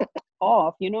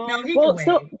off. You know. No, he can wait.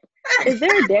 So, is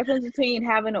there a difference between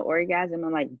having an orgasm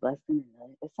and like busting a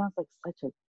nut? It sounds like such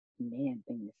a man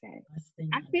thing to say.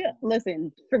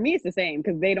 Listen, for me it's the same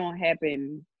because they don't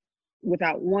happen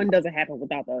one doesn't happen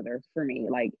without the other for me.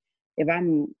 Like if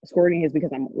I'm squirting, it's because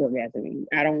I'm orgasming.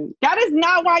 That is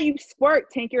not why you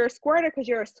squirt, Tink. You're a squirter because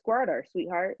you're a squirter,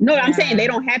 sweetheart. No, I'm saying they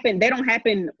don't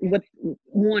happen with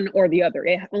one or the other.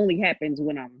 It only happens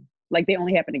when they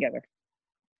only happen together.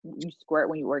 You squirt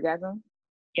when you orgasm?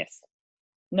 Yes.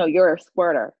 No, you're a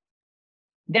squirter.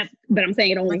 But I'm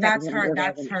saying it only happens.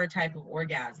 That's her type of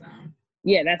orgasm.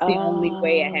 Yeah, that's the only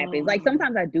way it happens. Like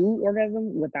sometimes I do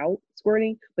orgasm without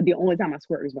squirting, but the only time I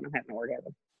squirt is when I'm having an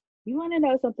orgasm. You want to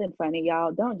know something funny,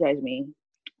 y'all? Don't judge me.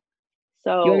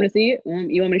 So you want me to see it?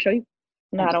 You want me to show you?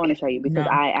 No, I don't want to show you because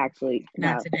I actually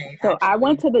not today. So I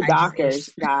went to the doctors,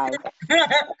 guys.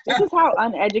 This is how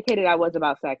uneducated I was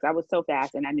about sex. I was so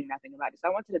fast and I knew nothing about it. So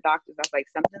I went to the doctors. I was like,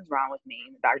 something's wrong with me.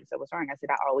 And the doctor said, what's wrong? I said,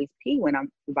 I always pee when I'm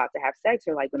about to have sex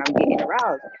or like when I'm getting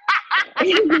aroused.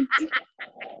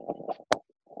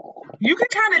 You can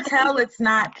kind of tell it's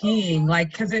not peeing,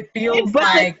 like, because it feels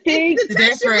like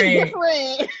different.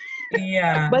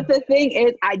 Yeah. But the thing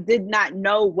is, I did not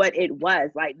know what it was.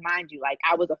 Like, mind you, like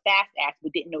I was a fast ass,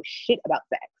 but didn't know shit about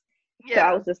sex. Yeah. So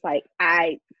I was just like,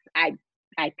 I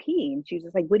pee. And she was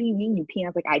just like, what do you mean you pee? And I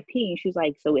was like, I pee. And she was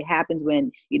like, so it happens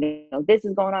when, you know, this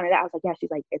is going on and that. I was like, yeah. She's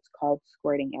like, it's called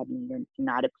squirting, Ebony. You're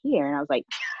not a peer. And I was like,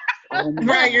 oh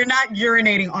right, you're not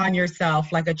urinating on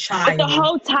yourself like a child. But the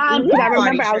whole time, because I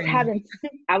remember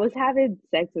I was having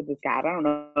sex with this guy. I don't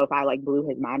know if I like blew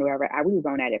his mind or whatever. We were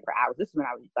going at it for hours. This is when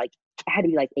I was like, I had to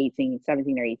be like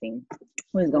 17 or 18.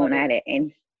 We was going at it.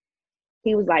 And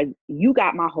he was like, you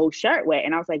got my whole shirt wet.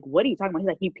 And I was like, what are you talking about? He's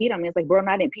like, you peed on me. It's like, bro,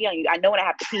 I didn't pee on you. I know when I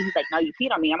have to pee. He's like, no, you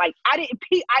peed on me. I'm like, I didn't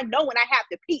pee. I know when I have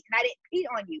to pee and I didn't pee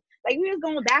on you. Like we was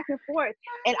going back and forth.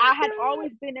 And I had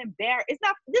always been embarrassed.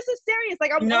 This is serious.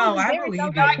 Like I'm embarrassed.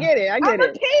 I get it. I'm a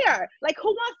peer. Like who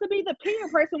wants to be the peer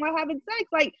person while having sex?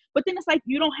 Like, but then it's like,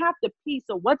 you don't have to pee.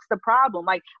 So what's the problem?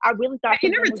 Like I really thought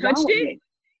you never touched it.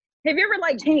 Have you ever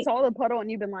like saw the puddle and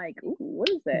you've been like, ooh, what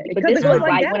is that? But this was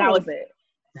like when I was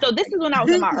So this is when I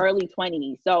was in my early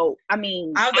 20s. So I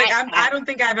mean, I was like, I don't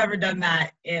think I've ever done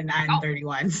that, and I'm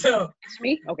 31. So it's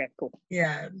me. Okay, cool.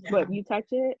 Yeah. But you touch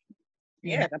it?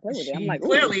 Yeah, I play with it. I'm like, ooh.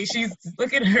 Clearly,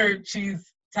 look at her.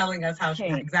 She's telling us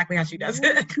exactly how she does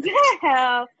it.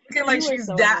 Yeah. Looking like she's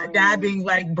dabbing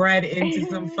like bread into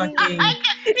some fucking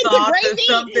sauce or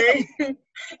something.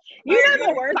 You know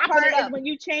the worst part is when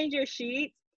you change your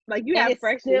sheets, like you have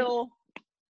fresh still.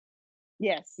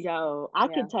 Yes. Yo, I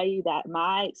can tell you that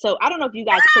so I don't know if you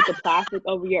guys put the plastic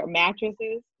over your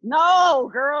mattresses. No,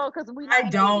 girl, because I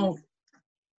don't.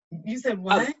 You said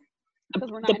what?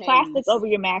 The plastic over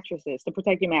your mattresses to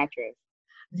protect your mattress.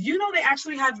 You know, they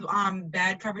actually have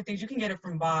bed cover things. You can get it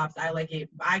from Bob's. I like it.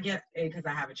 I get it because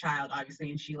I have a child,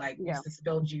 obviously, and she used to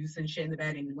spill juice and shit in the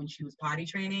bed and when she was potty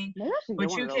training.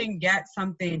 But you can get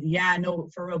something,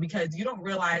 for real, because you don't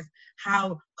realize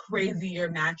how crazy your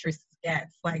mattress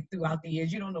gets like throughout the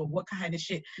years. You don't know what kind of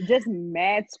shit. Just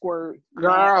mad squirt.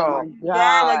 Girl.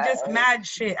 Yeah, like just mad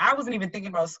shit. I wasn't even thinking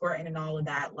about squirting and all of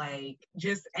that. Like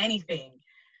just anything.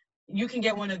 You can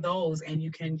get one of those and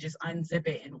you can just unzip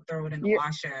it and throw it in the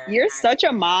washer. You're such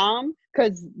a mom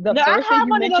because the first thing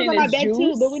you mentioned is juice.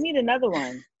 Too, but we need another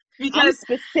one. Because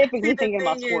I'm specifically thinking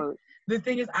about squirt. The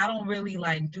thing is, I don't really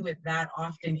like do it that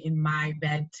often in my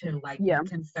bed to be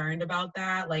concerned about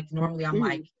that. Like normally I'm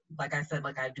like I said,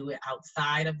 like I do it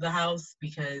outside of the house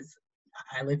because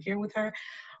I live here with her.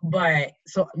 But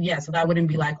so that wouldn't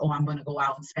be like, oh, I'm going to go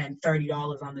out and spend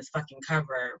 $30 on this fucking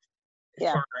cover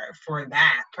for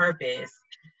that purpose.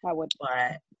 I would.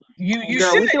 But you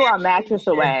we threw our mattress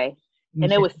away.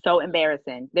 And it was so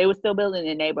embarrassing. They were still building in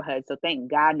the neighborhood, so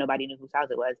thank God nobody knew whose house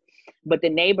it was. But the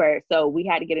neighbor, so we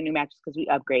had to get a new mattress because we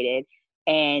upgraded,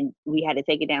 and we had to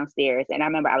take it downstairs. And I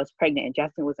remember I was pregnant and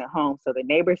Justin wasn't home, so the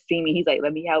neighbor see me. He's like,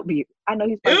 "Let me help you." I know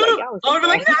he's probably like, "Y'all." Oh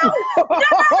my God!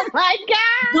 Oh my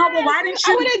God! No, but why didn't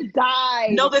you? I would have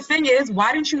died. No, the thing is,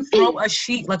 why didn't you throw a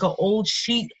sheet, like an old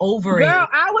sheet, over it? Girl,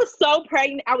 I was so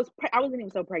pregnant. I wasn't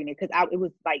even so pregnant because it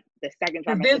was like the second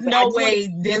time. There's no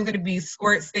way there's gonna be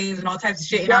squirt stains and all types of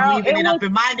shit, and I'm leaving it up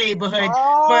in my neighborhood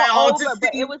for all to see.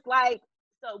 But it was like.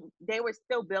 So they were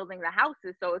still building the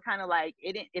houses, so it's kind of like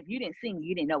if you didn't see me,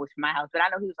 you didn't know it was my house. But I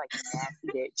know he was like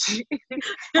nasty bitch.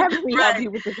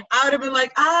 I would have been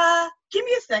like, give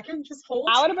me a second, just hold.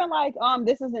 I would have been like,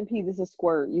 this isn't pee, this is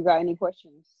squirt. You got any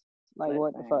questions? Like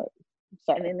what the fuck?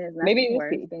 So, and then there's nothing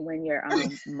worse than when your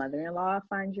mother-in-law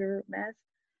finds your mess.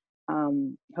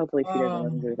 Hopefully she doesn't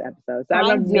listen to this episode. So I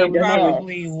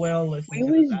probably will listen.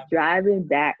 We was driving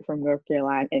back from North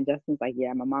Carolina, and Justin's like,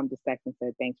 "Yeah, my mom just texted and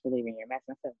said thanks for leaving your mess."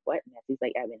 And I said, "What mess?" He's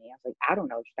like, "Ebony." I was like, "I don't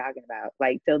know what you're talking about."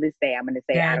 Like till this day, I'm gonna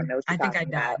say I don't know what you're talking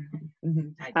about.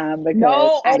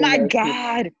 No, oh my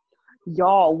God,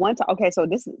 y'all. One time, okay, so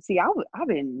I've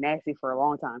been nasty for a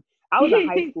long time. I was in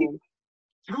high school.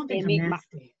 I don't think I'm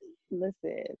nasty.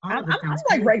 Listen, I'm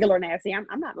like regular nasty. I'm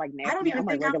not like nasty. I don't even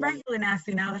think I'm regular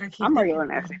nasty now that I keep. I'm regular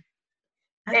nasty.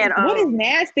 And what is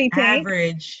nasty?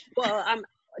 Average. Well, I'm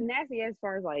nasty as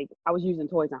far as like I was using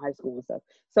toys in high school and stuff.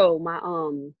 So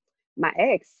my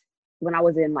ex, when I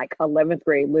was in like 11th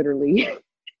grade, literally,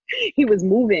 he was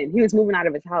moving out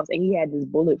of his house, and he had this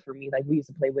bullet for me. Like, we used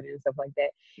to play with it and stuff like that.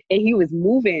 And he was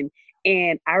moving,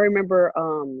 and I remember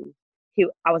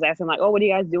I was asking like, oh, what are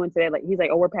you guys doing today? Like, he's like,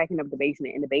 oh, we're packing up the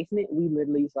basement. In the basement, we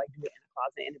literally used to like do it in the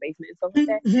closet in the basement and stuff like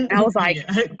that. And I was like,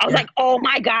 like, oh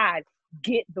my God,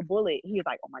 get the bullet. He was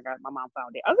like, oh my God, my mom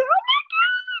found it. I was like, oh my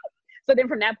God. So then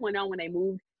from that point on, when they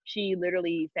moved, she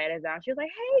literally sat us down. She was like,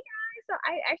 hey guys, so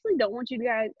I actually don't want you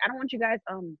guys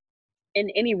in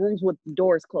any rooms with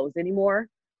doors closed anymore.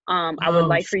 I would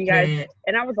like for you guys.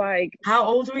 And I was like, how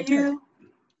old were you?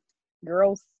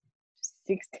 Girls,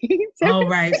 16. Oh,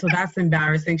 right. So that's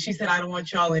embarrassing. She said, I don't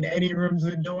want y'all in any rooms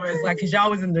with doors. Like, because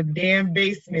y'all was in the damn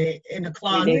basement in the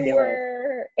closet.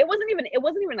 It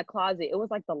wasn't even a closet. It was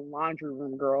like the laundry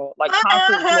room, girl. Like,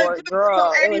 concrete floor,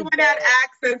 girl. So anyone had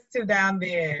access to down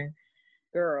there.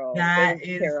 Girl, that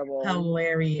is terrible.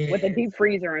 Hilarious. With the deep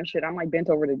freezer and shit. I'm like bent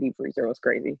over the deep freezer. It was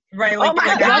crazy. Right. Like, oh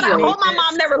my God. I hope my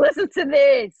mom never listens to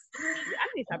this.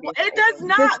 It does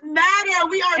not matter.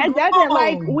 We are grown. Doesn't,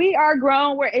 like, we are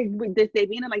grown. We're this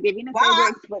Davina, like Davina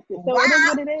said, explicit. So it is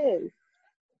what it is.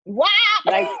 Wow.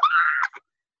 Like,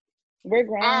 we're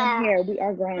grown here. We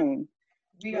are grown.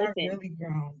 We are really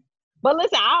grown. But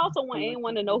listen, I also want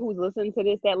anyone to know who's listening to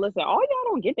this that listen, all y'all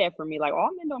don't get that from me. Like,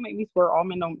 all men don't make me squirt, all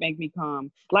men don't make me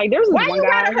come. Like, there's this one guy. Why you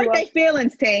gotta hurt their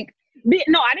feelings, Tank?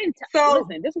 No, I didn't.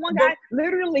 Listen, this one guy,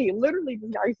 literally,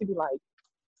 this guy used to be like,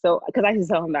 so, because I used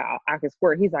to tell him that I could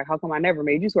squirt. He's like, how come I never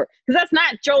made you squirt? Because that's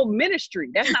not your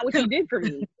ministry. That's not what you did for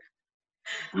me.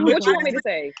 What you want me to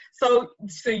say? So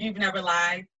you've never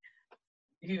lied?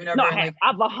 You've never? No, I have.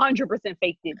 I've 100%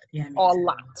 faked it. Yeah, a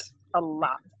lot. I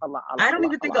don't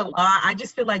even think a lot. I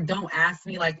just feel like, don't ask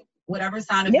me, like, whatever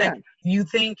sound effect you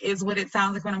think is what it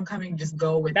sounds like when I'm coming, just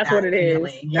go with that. That's what it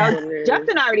is. Yeah.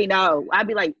 Justin already know. I'd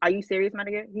be like, are you serious, my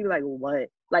nigga? He'd be like, what?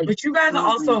 Like, but you guys are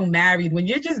also married. When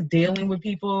you're just dealing with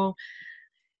people,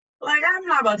 like, I'm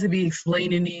not about to be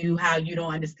explaining to you how you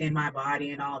don't understand my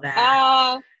body and all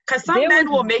that. Because some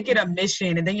men will make it a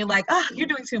mission, and then you're like, oh, you're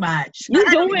doing too much. You're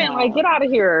doing, like, get out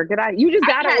of here. Get out. You just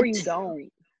got it or you don't.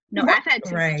 No, I've had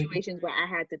two situations where I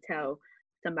had to tell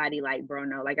somebody, like, bro,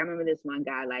 no. Like, I remember this one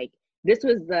guy, like, this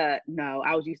was I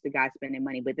was used to guys spending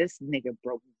money, but this nigga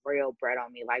broke real bread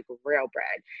on me, like, real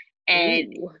bread.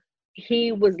 And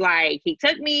he was like, he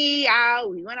took me out,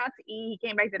 we went out to eat, he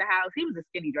came back to the house. He was a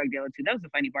skinny drug dealer, too. That was the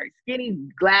funny part. Skinny,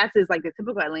 glasses, like the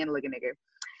typical Atlanta-looking nigga.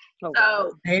 So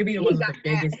maybe it was the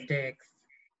biggest dicks.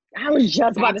 I was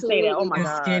just about to say that. Oh my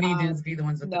God. Skinny dudes be the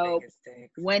ones with the biggest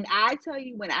dicks. When I tell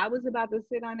you, when I was about to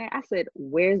sit on that, I said,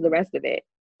 where's the rest of it?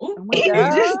 Oh my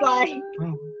God. Just like,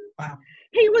 wow.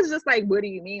 He was just like, what do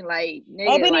you mean? Like,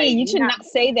 nigga, Ebony, like, you should not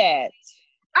say that.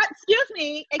 Excuse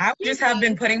me. I just have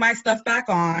been putting my stuff back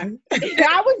on.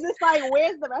 I was just like,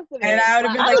 where's the rest of it? And I would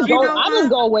have been like, I just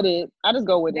go with it. I just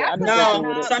go with it.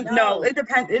 No, it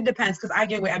depends. It depends, because I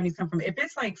get where Ebony's come from. If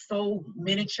it's like so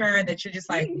miniature that you're just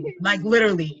like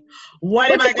literally, what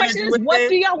am I going to do with this? What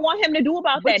do y'all want him to do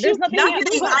about that? There's nothing.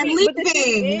 I'm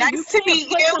leaving. Nice to meet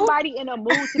you. Somebody in a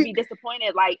mood to be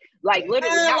disappointed, like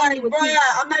literally.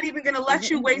 I'm not even going to let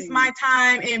you waste my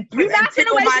time and you're not going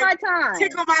to waste my time.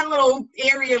 Tickle my little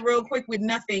area real quick with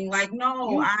nothing. Like,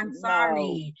 no, I'm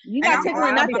sorry. You got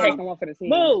tickling nothing. Taking one for the team.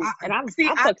 Move. And I've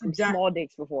sucked some small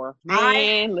dicks before.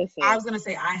 Man, listen. I was gonna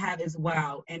say I have as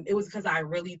well, and it was because I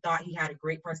really thought he had a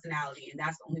great personality, and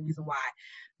that's the only reason why.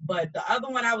 But the other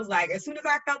one, I was like, as soon as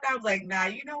I felt that, I was like, nah,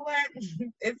 you know what?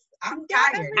 I'm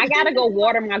tired. I gotta go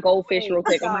water my goldfish real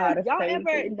quick. Y'all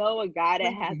ever know a guy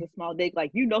that has a small dick?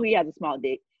 Like, you know he has a small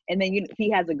dick. And then if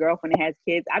he has a girlfriend that has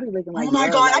kids, I'd be looking like, oh my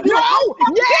God, I'd be like, oh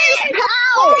my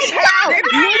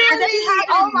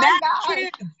God.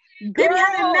 Baby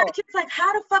having mad kids, like,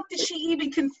 how the fuck did she even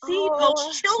conceive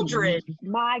those children?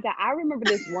 My God, I remember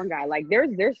this one guy. Like,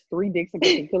 there's 3 dicks in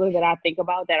particular that I think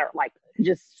about that are like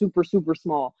just super, super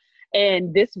small.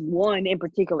 And this one in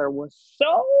particular was so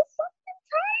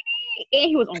fucking tiny. And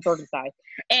he was uncircumcised.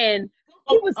 And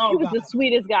he was the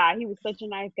sweetest guy. He was such a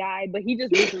nice guy, but he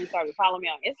just recently started following me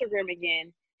on Instagram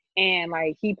again. And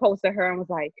like, he posted her and was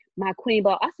like, my queen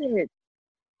ball. I said,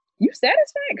 you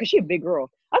satisfied? Because she a big girl.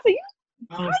 I said,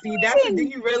 that's the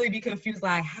thing. You really be confused.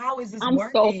 Like, how is this working?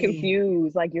 I'm so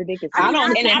confused. Like, your dick is. I don't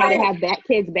understand how they have back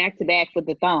kids back to back with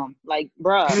the thumb. Like,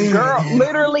 bruh, girl,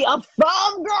 literally a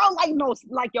thumb, girl. Like, no,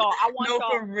 like y'all. I want y'all.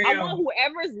 For real. I want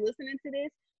whoever is listening to this,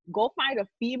 go find a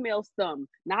female thumb,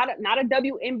 not a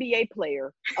WNBA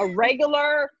player, a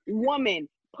regular woman.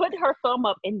 put her thumb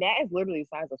up, and that is literally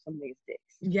the size of some niggas' dicks.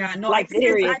 Yeah, no, like,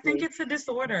 I think it's a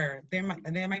disorder. There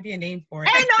might be a name for it.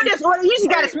 Ain't no disorder. You just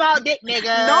got a small dick,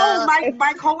 nigga. No,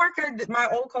 my coworker, my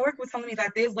old coworker was telling me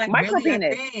that there's like really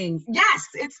a thing. Yes,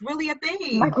 it's really a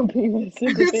thing. Micropenis.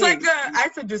 It's like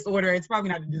it's a disorder. It's probably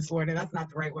not a disorder. That's not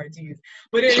the right word to use.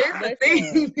 But it is a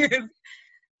thing.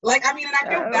 Like, I mean, and I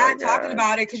feel bad talking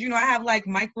about it because, I have like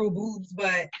micro boobs,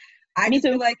 but I just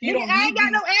feel like you don't I ain't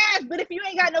got no ass, but if you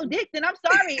ain't got no dick, then I'm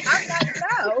sorry. I'm not to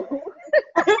know.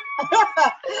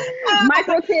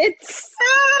 Micro tits.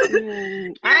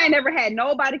 I ain't never had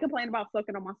nobody complain about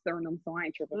sucking on my sternum, so I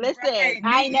ain't tripping. Listen,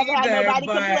 I ain't never had nobody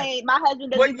complain. My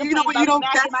husband doesn't complain about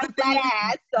smacking my fat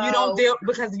ass. So. You don't deal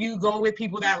because you go with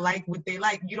people that like what they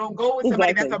like. You don't go with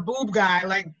somebody that's a boob guy.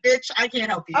 Like, bitch, I can't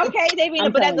help you. Okay,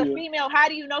 Davina, but as a female, how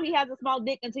do you know he has a small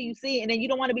dick until you see it, and then you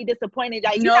don't want to be disappointed?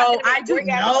 Like, no, I do.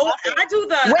 No, I do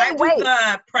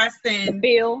the Preston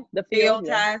the feel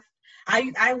test.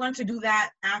 I learned to do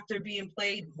that after being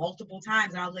played multiple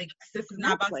times, and I was like, "This is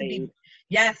not about to be."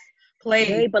 Yes, played.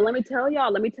 Hey, but let me tell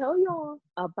y'all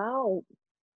about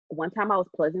one time I was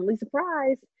pleasantly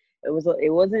surprised.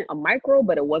 It wasn't a micro,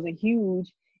 but it wasn't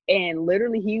huge, and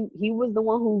literally he was the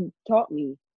one who taught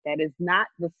me that it's not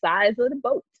the size of the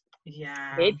boat.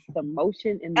 Yeah, it's the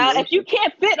motion in the ocean. If you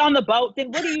can't fit on the boat,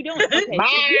 then what are you doing? Okay,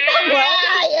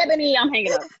 bye, Ebony. I'm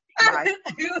hanging up.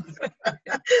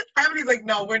 Ebony's like,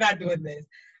 no, we're not doing this.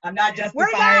 I'm not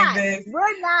justifying this.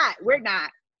 We're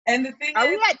not. And the thing is,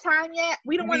 we at time yet?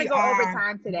 We don't want to go over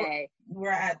time today.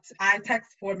 I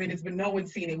text 4 minutes, but no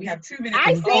one's seen it. We have 2 minutes.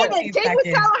 I seen it. Jay was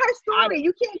telling her story.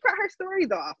 You can't cut her stories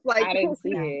off. Like, I didn't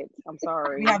see it. I'm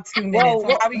sorry. We have 2 minutes.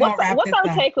 So what's our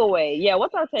takeaway? Yeah,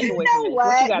 what's our takeaway? You know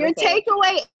what? Your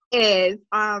takeaway is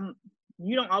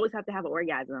you don't always have to have an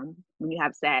orgasm when you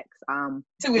have sex. To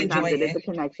enjoy it. It's a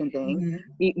connection thing.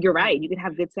 Mm-hmm. You're right. You can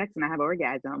have good sex and not have an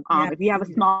orgasm. If you have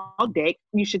a small dick,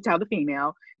 you should tell the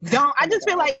female. Don't. I just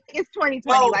feel like it's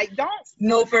 2020. No, like, don't.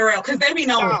 No, for real. Because they be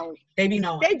knowing. They be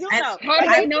knowing. They do know.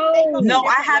 I know. No,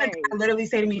 I had a guy literally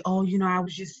say to me, "Oh, I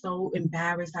was just so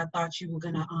embarrassed. I thought you were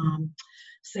gonna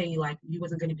say like you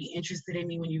wasn't gonna be interested in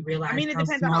me when you realized how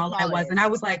small I was." And I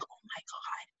was like, "Oh my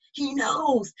God." He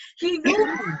knows. He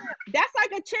knew. That's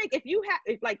like a chick. If you have,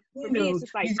 like, for me, it's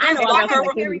just like,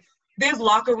 there's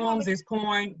locker rooms, there's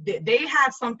porn. They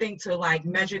have something to like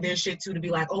measure their shit to be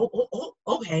like, oh,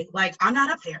 okay. Like, I'm not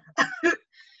up there.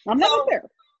 I'm not up there.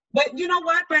 But you know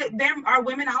what? But there are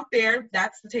women out there.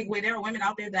 That's the takeaway. There are women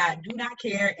out there that do not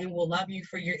care and will love you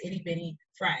for your itty bitty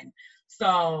friend.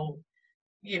 So,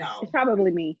 it's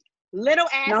probably me. Little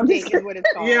ass dick is what it's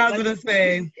called. Yeah, I was gonna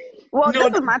say. Well,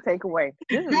 this is my takeaway.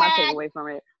 This is my takeaway from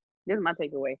it. This is my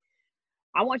takeaway.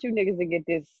 I want you niggas to get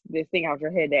this thing out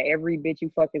your head that every bitch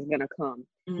you fuck is gonna come.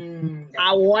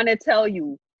 I want to tell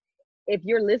you, if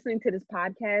you're listening to this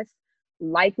podcast,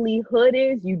 likelihood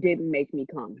is you didn't make me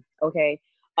come. Okay.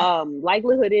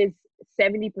 Likelihood is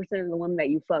 70% of the women that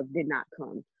you fuck did not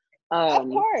come. Of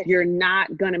course. You're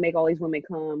not gonna make all these women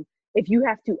come. If you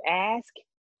have to ask,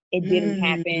 it didn't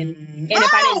happen. And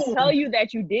if I didn't tell you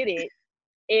that you did it,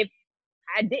 if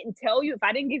I didn't tell you, if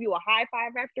I didn't give you a high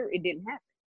five after, it didn't happen.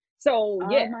 So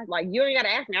like, you ain't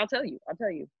gotta ask me. I'll tell you.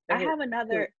 I have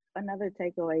another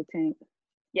takeaway, Tink.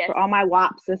 Yes. For all my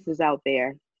WAP sisters out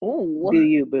there. Ooh. Do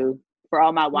you, boo? For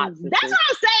all my WAP sisters. That's what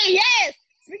I'm saying. Yes.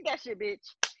 Speak that shit, bitch.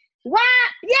 WAP.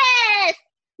 Yes.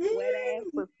 Wet ass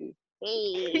pussy.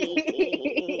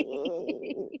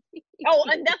 Oh,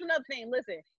 and that's another thing.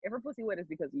 Listen, if her pussy wet, it's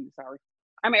because of you. Sorry.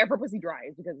 I mean, if her pussy dry,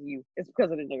 it's because of you. It's because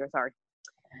of the nigga. Sorry.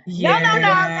 Yeah.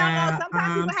 No.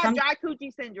 Sometimes people have dry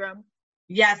coochie syndrome.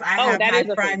 Yes, I have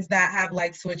had friends that have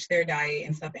like switched their diet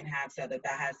and stuff and have said that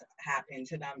has happened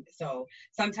to them. So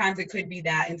sometimes it could be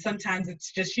that, and sometimes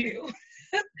it's just you.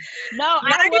 No,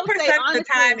 90% of the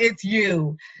time it's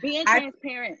you. Being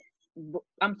transparent.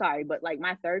 I'm sorry, but like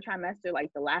my third trimester,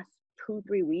 like the last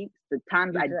 2-3 weeks, the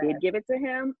times I did give it to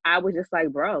him, I was just like,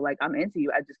 bro, like, I'm into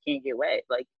you. I just can't get wet.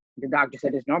 Like, the doctor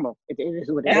said it's normal. It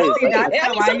is what it is.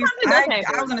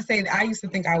 I was gonna say that I used to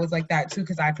think I was like that too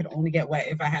because I could only get wet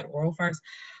if I had oral first.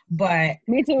 But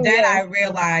me too, then I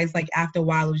realized, like, after a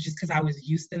while, it was just because I was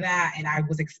used to that and I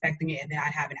was expecting it, and then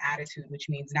I'd have an attitude, which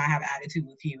means now I have an attitude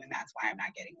with you, and that's why I'm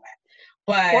not getting wet.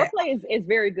 But foreplay is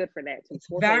very good for that. It's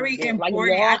very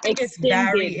important. Like, I think it's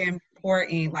very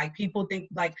important. Like, people think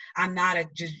like I'm not a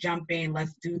just jump in,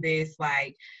 let's do this.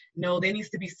 Like, no, there needs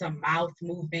to be some mouth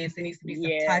movements. There needs to be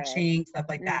some touching, stuff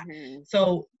like that.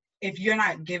 So if you're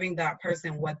not giving that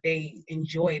person what they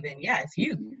enjoy, then yeah, it's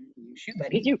you. It's you,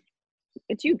 buddy.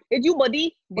 It's you,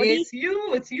 buddy.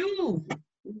 It's you.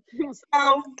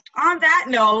 So on that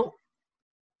note,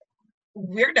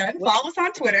 we're done. Follow us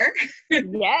on Twitter.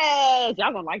 Yes,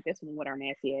 y'all gonna like this one with our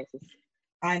nasty asses.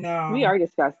 I know. We are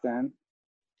disgusting.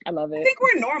 I love it. I think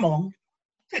we're normal.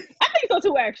 I think so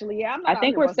too, actually. Yeah, I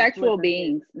think we're sexual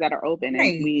beings that are open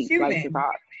and we like to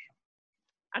talk.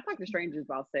 I talk to strangers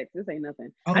about sex. This ain't nothing.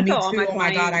 Oh, I me tell all too. my Oh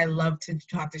my clients, God, I love to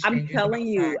talk to strangers. I'm telling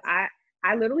you, sex.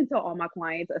 I literally tell all my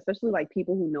clients, especially like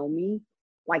people who know me,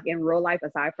 like in real life,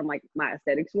 aside from like my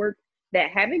aesthetics work, that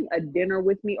having a dinner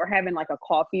with me or having like a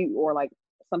coffee or like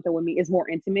something with me is more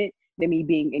intimate than me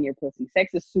being in your pussy.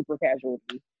 Sex is super casual with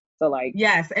me. So like,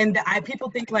 yes, and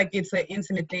people think like it's an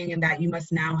intimate thing and that you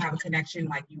must now have a connection,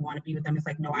 like you want to be with them. It's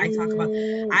like, no, I talk about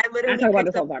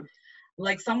this all the time.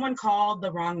 Like someone called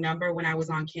the wrong number when I was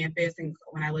on campus and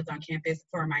when I lived on campus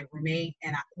for my roommate,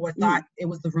 and I thought it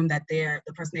was the room that the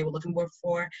person they were looking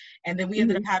for. And then we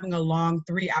ended up having a long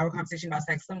 3-hour conversation about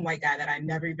sex. Some white guy that I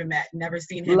never even met, never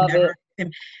seen him,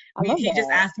 he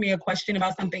just asked me a question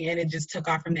about something and it just took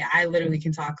off from there. I literally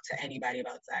can talk to anybody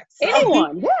about sex. So.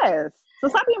 Anyone, yes. So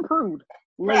stop being prude,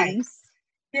 ladies.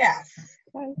 Right. Yes.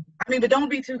 Okay. I mean, but don't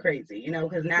be too crazy, you know,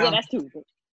 because now that's too.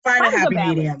 Find a happy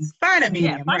medium. Find a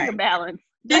medium. Yeah, find a balance.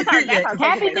 That's our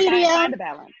happy medium. Find a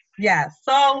balance. Yeah.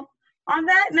 So on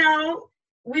that note,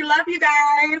 we love you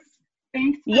guys.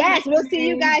 Thanks. Yes, we'll see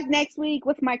you guys next week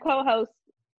with my co-host.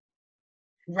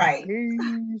 Right.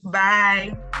 Peace.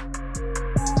 Bye.